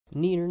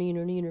Neener,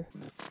 neener, neener.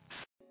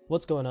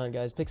 What's going on,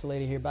 guys?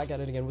 Picsoleated here, back at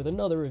it again with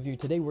another review.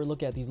 Today we're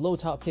looking at these low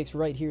top kicks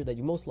right here that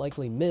you most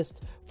likely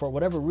missed for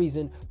whatever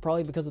reason,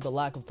 probably because of the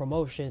lack of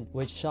promotion,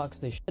 which shocks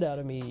the shit out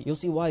of me. You'll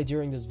see why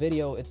during this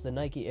video. It's the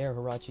Nike Air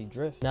Huarache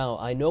Drift. Now,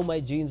 I know my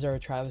jeans are a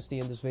travesty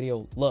in this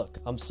video. Look,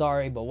 I'm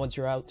sorry, but once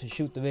you're out to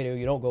shoot the video,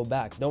 you don't go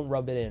back. Don't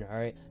rub it in,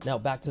 alright? Now,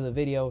 back to the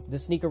video.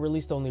 This sneaker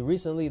released only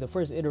recently. The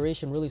first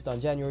iteration released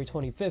on January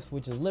 25th,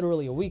 which is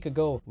literally a week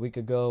ago.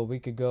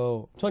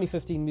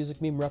 2015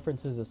 music meme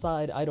references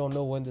aside, I don't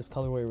know when this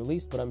colorway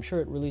released, but I'm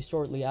sure it released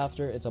shortly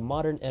after. It's a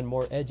modern and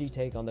more edgy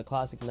take on the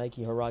classic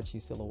Nike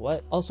Huarache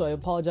silhouette. Also, I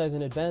apologize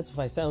in advance if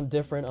I sound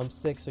different. I'm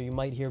sick, so you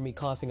might hear me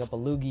coughing up a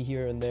loogie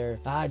here and there.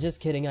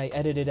 Just kidding. I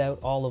edited out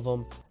all of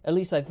them. At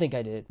least I think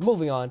I did.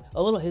 Moving on,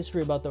 a little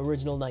history about the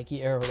original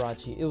Nike Air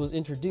Huarache. It was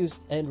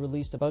introduced and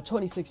released about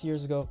 26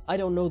 years ago. I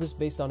don't know this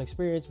based on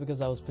experience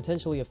because I was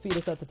potentially a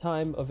fetus at the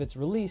time of its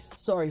release.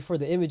 Sorry for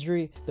the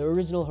imagery. The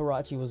original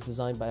Huarache was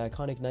designed by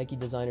iconic Nike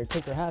designer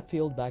Tinker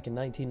Hatfield back in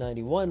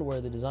 1991,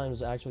 where the design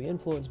was actually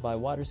influenced by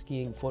water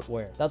skiing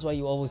footwear. That's why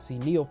you always see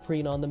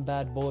neoprene on them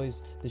bad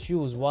boys. The shoe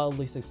was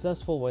wildly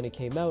successful when it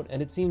came out,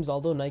 and it seems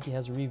although Nike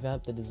has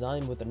revamped the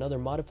design with another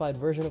modified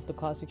version of the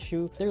classic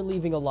shoe, they're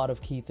leaving a lot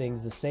of key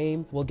things the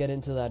same. We'll get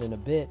into that in a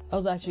bit. I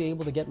was actually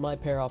able to get my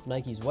pair off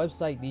Nike's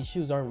website. These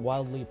shoes aren't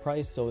wildly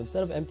priced, so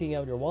instead of emptying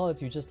out your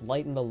wallets, you just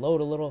lighten the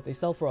load a little. They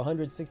sell for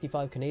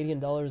 165 Canadian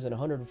dollars and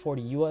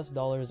 140 US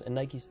dollars, and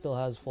Nike still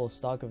has full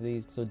stock of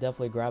these, so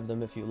definitely grab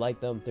them if you like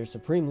them. They're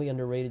supremely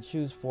underrated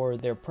shoes for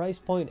their price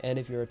point, and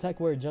if you're a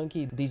techwear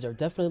junkie, these are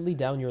definitely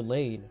down your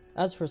lane.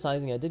 As for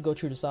sizing, I did go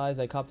true to size.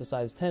 I copped a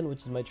size 10,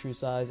 which is my true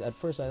size. At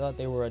first I thought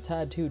they were a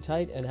tad too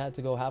tight and had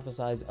to go half a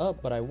size up,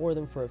 but I wore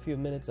them for a few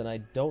minutes and I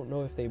don't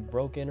know if they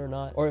broke in or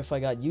not, or if I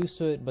got used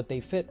to it, but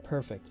they fit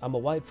perfect. I'm a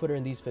wide footer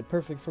and these fit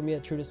perfect for me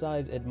at true to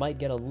size. It might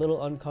get a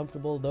little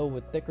uncomfortable though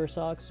with thicker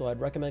socks, so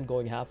I'd recommend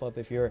going half up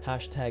if you're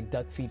hashtag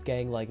duck feet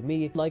gang like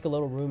me, like a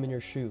little room in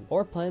your shoe,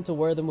 or plan to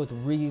wear them with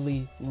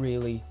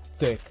really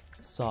thick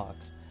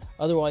socks.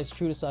 Otherwise,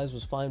 true to size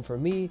was fine for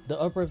me.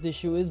 The upper of this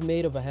shoe is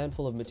made of a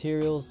handful of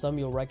materials. Some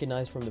you'll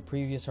recognize from the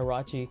previous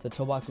Huarache. The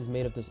toe box is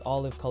made of this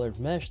olive colored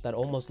mesh that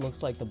almost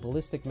looks like the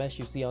ballistic mesh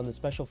you see on the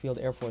Special Field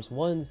Air Force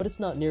Ones, but it's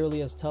not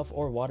nearly as tough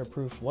or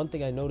waterproof. One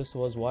thing I noticed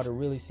was water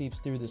really seeps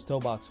through this toe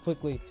box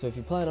quickly, so if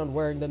you plan on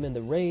wearing them in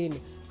the rain,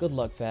 good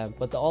luck fam.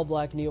 But the all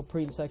black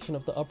neoprene section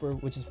of the upper,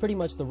 which is pretty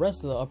much the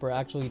rest of the upper,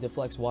 actually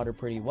deflects water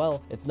pretty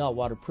well. It's not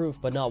waterproof,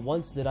 but not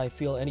once did I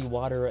feel any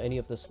water or any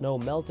of the snow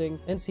melting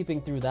and seeping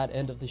through that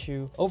end of the shoe.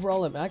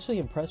 Overall, I'm actually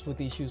impressed with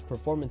these shoes'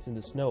 performance in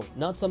the snow.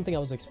 Not something I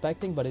was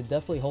expecting, but it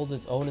definitely holds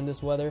its own in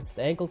this weather.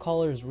 The ankle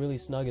collar is really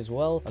snug as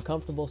well, a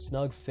comfortable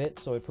snug fit,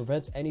 so it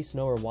prevents any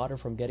snow or water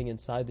from getting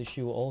inside the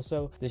shoe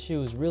also. The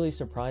shoe is really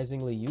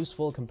surprisingly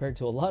useful compared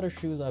to a lot of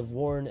shoes I've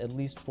worn, at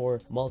least for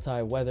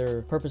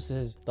multi-weather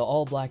purposes. The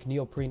all black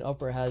neoprene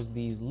upper has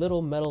these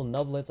little metal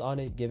nublets on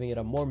it, giving it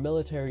a more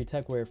military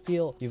techwear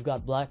feel. You've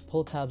got black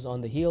pull tabs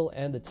on the heel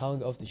and the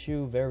tongue of the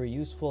shoe, very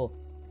useful.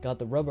 Got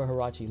the rubber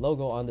Huarache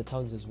logo on the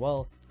tongues as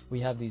well. We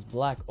have these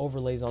black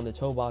overlays on the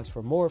toe box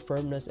for more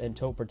firmness and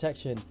toe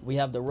protection. We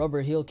have the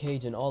rubber heel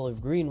cage in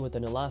olive green with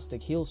an elastic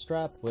heel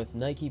strap with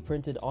Nike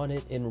printed on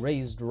it in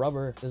raised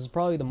rubber. This is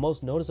probably the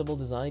most noticeable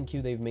design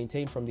cue they've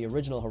maintained from the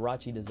original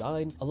Huarache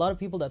design. A lot of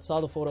people that saw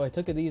the photo I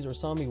took of these or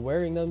saw me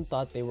wearing them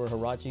thought they were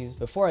Huaraches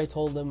before I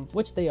told them,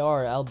 which they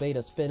are, albeit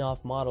a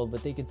spin-off model,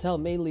 but they could tell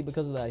mainly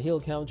because of that heel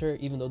counter,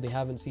 even though they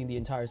haven't seen the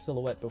entire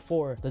silhouette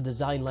before. The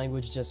design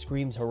language just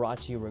screams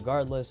Huarache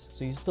regardless,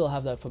 so you still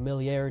have that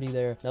familiarity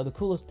there. Now the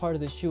coolest part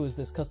of this shoe is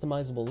this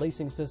customizable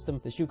lacing system.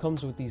 The shoe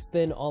comes with these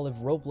thin olive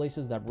rope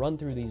laces that run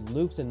through these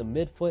loops in the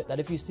midfoot that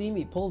if you see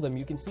me pull them,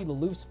 you can see the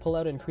loops pull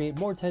out and create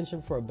more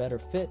tension for a better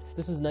fit.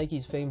 This is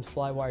Nike's famed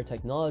flywire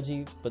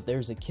technology, but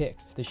there's a kick.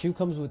 The shoe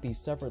comes with these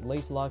separate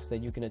lace locks that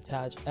you can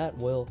attach at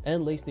will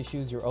and lace the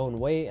shoes your own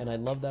way, and I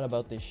love that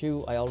about this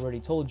shoe. I already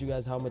told you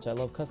guys how much I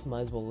love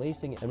customizable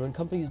lacing, and when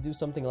companies do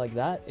something like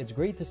that, it's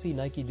great to see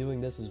Nike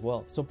doing this as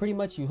well. So pretty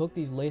much you hook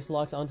these lace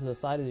locks onto the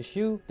side of the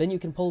shoe, then you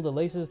can pull the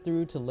laces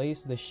through to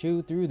lace the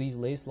shoe through these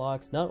lace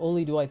locks. Not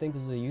only do I think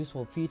this is a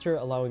useful feature,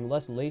 allowing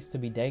less lace to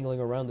be dangling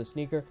around the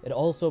sneaker, it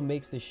also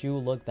makes the shoe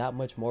look that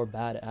much more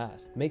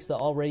badass. Makes the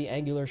already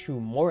angular shoe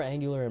more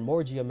angular and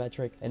more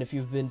geometric, and if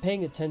you've been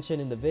paying attention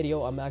in the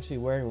video, I'm actually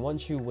wearing one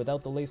shoe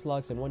without the lace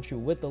locks and one shoe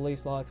with the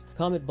lace locks.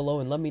 Comment below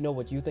and let me know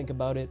what you think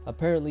about it.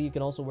 Apparently you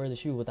can also wear the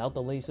shoe without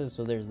the laces,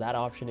 so there's that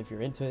option if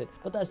you're into it,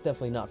 but that's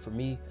definitely not for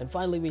me. And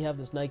finally we have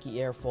this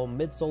Nike Air foam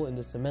midsole in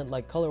the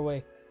cement-like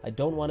colorway. I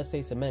don't want to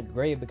say cement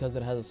gray because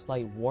it has a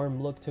slight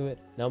warm look to it.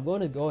 Now I'm going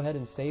to go ahead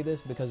and say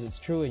this because it's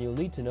true and you'll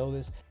need to know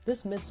this.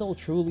 This midsole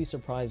truly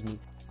surprised me.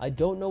 I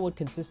don't know what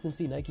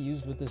consistency Nike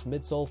used with this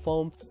midsole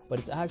foam, but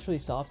it's actually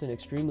soft and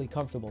extremely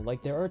comfortable.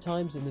 Like, there are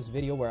times in this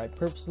video where I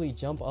purposely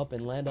jump up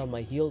and land on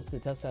my heels to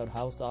test out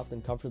how soft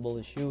and comfortable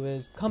the shoe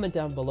is. Comment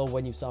down below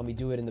when you saw me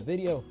do it in the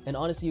video, and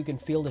honestly you can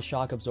feel the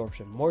shock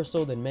absorption more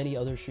so than many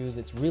other shoes.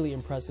 It's really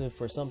impressive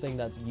for something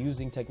that's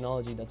using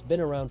technology that's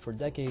been around for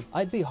decades.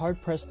 I'd be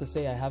hard pressed to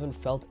say I haven't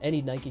felt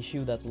any Nike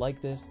shoe that's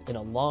like this in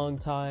a long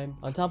time.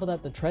 On top of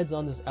that, the treads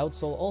on this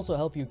outsole also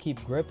help you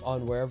keep grip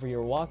on wherever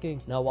you're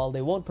walking. Now, while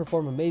they won't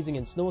perform amazing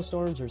in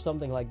snowstorms or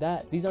something like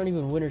that, these aren't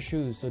even winter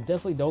shoes, so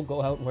definitely don't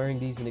go out wearing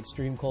these in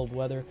extreme cold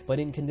weather. But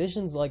in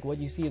conditions like what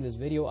you see in this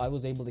video, I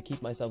was able to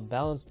keep myself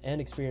balanced and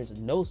experience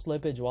no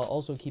slippage while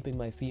also keeping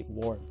my feet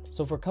warm.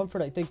 So for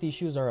comfort, I think these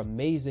shoes are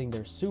amazing.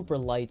 They're super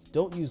light,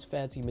 don't use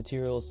fancy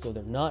materials so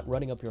they're not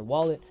running up your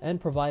wallet,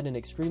 and provide an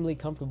extremely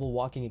comfortable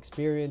walking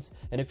experience.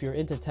 And if you're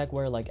into tech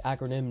wear like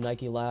ACRNM,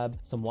 Nike Lab,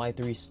 some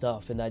Y3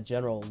 stuff in that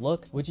general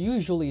look, which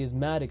usually is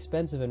mad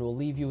expensive and will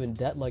leave you in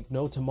debt like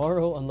no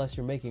tomorrow unless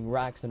you're making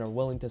racks and are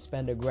willing to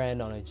spend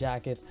 $1,000 on a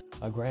jacket,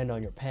 $1,000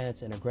 on your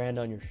pants, and $1,000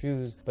 on your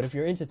shoes. But if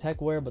you're into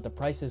tech wear but the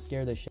prices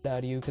scare the shit out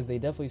of you, because they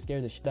definitely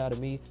scare the shit out of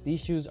me,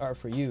 these shoes are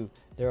for you.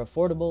 They're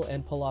affordable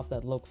and pull off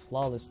that look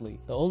flawlessly.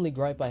 The only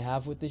gripe I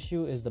have with this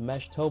shoe is the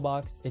mesh toe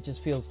box. It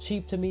just feels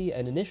cheap to me,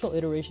 and initial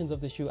iterations of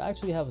the shoe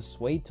actually have a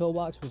suede toe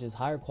box, which is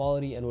higher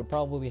quality and would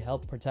probably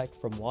help protect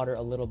from water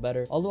a little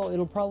better, although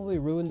it'll probably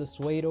ruin the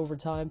suede over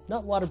time.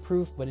 Not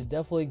waterproof, but it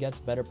definitely gets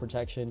better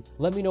protection.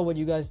 Let me know what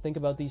you guys think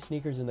about these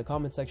sneakers in the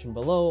comment section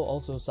below.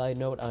 Also, side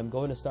note, I'm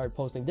going to start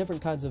posting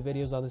different kinds of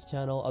videos on this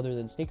channel other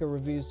than sneaker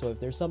reviews, so if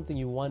there's something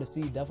you want to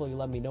see, definitely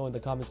let me know in the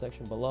comment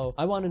section below.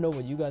 I want to know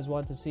what you guys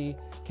want to see.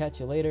 Catch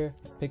you later.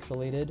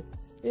 Picsoleated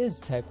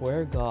is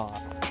techwear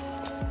God.